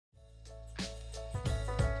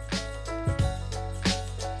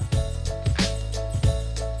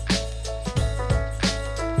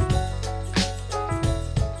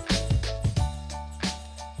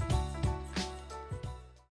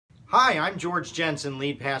Hi, I'm George Jensen,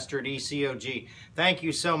 lead pastor at ECOG. Thank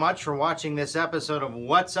you so much for watching this episode of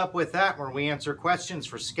What's Up With That, where we answer questions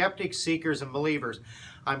for skeptics, seekers, and believers.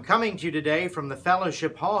 I'm coming to you today from the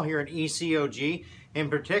fellowship hall here at ECOG. In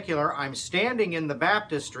particular, I'm standing in the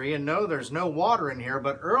baptistry, and no, there's no water in here,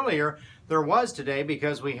 but earlier there was today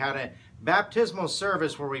because we had a baptismal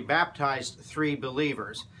service where we baptized 3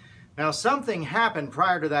 believers. Now, something happened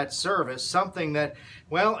prior to that service, something that,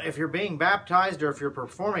 well, if you're being baptized or if you're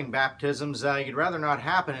performing baptisms, you'd rather not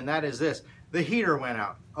happen, and that is this. The heater went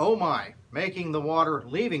out. Oh my, making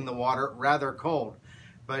leaving the water rather cold.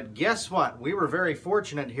 But guess what? We were very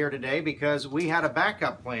fortunate here today because we had a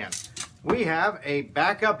backup plan. We have a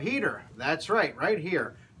backup heater. That's right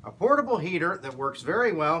here. A portable heater that works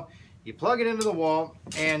very well. You plug it into the wall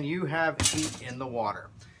and you have heat in the water.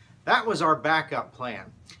 That was our backup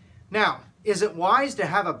plan. Now, is it wise to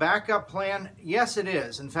have a backup plan? Yes, it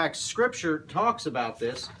is. In fact, Scripture talks about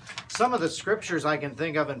this. Some of the scriptures I can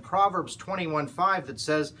think of in Proverbs 21:5 that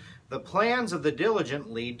says, "The plans of the diligent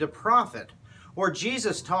lead to profit." Or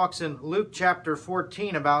Jesus talks in Luke chapter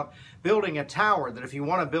 14 about building a tower, that if you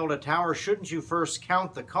want to build a tower, shouldn't you first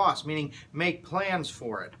count the cost, meaning make plans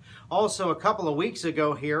for it. Also, a couple of weeks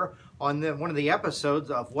ago here on one of the episodes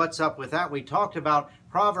of What's Up With That, we talked about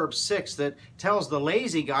Proverbs 6 that tells the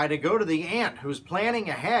lazy guy to go to the ant who's planning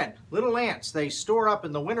ahead. Little ants, they store up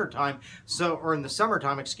in the wintertime, or in the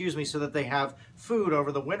summertime, so that they have food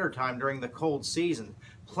over the wintertime during the cold season.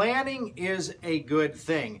 Planning is a good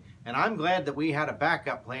thing. And I'm glad that we had a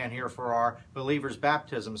backup plan here for our believers'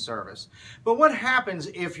 baptism service. But what happens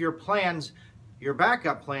if your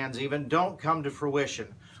backup plans even, don't come to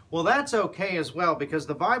fruition? Well, that's okay as well, because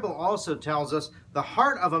the Bible also tells us the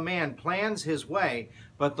heart of a man plans his way,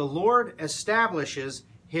 but the Lord establishes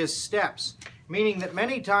his steps. Meaning that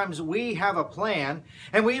many times we have a plan,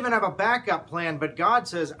 and we even have a backup plan, but God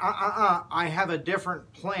says, I have a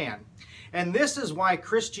different plan. And this is why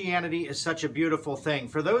Christianity is such a beautiful thing.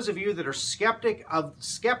 For those of you that are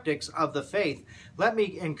skeptics of the faith, let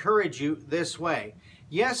me encourage you this way.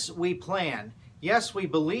 Yes, we plan. Yes, we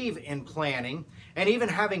believe in planning and even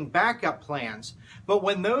having backup plans. But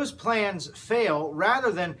when those plans fail,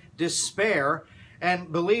 rather than despair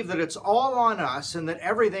and believe that it's all on us and that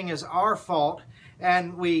everything is our fault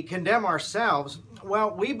and we condemn ourselves,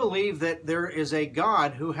 well, we believe that there is a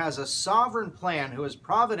God who has a sovereign plan, who is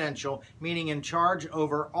providential, meaning in charge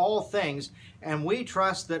over all things, and we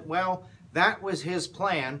trust that, well, that was his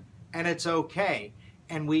plan, and it's okay,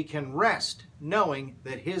 and we can rest knowing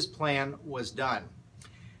that his plan was done.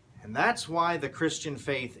 And that's why the Christian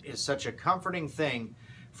faith is such a comforting thing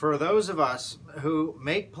for those of us who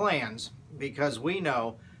make plans, because we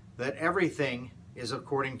know that everything is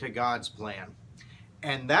according to God's plan.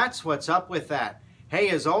 And that's what's up with that. Hey,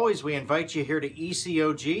 as always, we invite you here to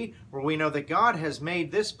ECOG, where we know that God has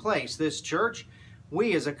made this place, this church,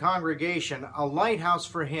 we as a congregation, a lighthouse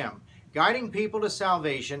for him, guiding people to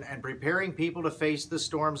salvation and preparing people to face the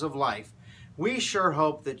storms of life. We sure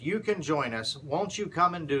hope that you can join us. Won't you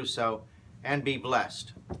come and do so and be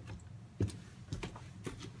blessed?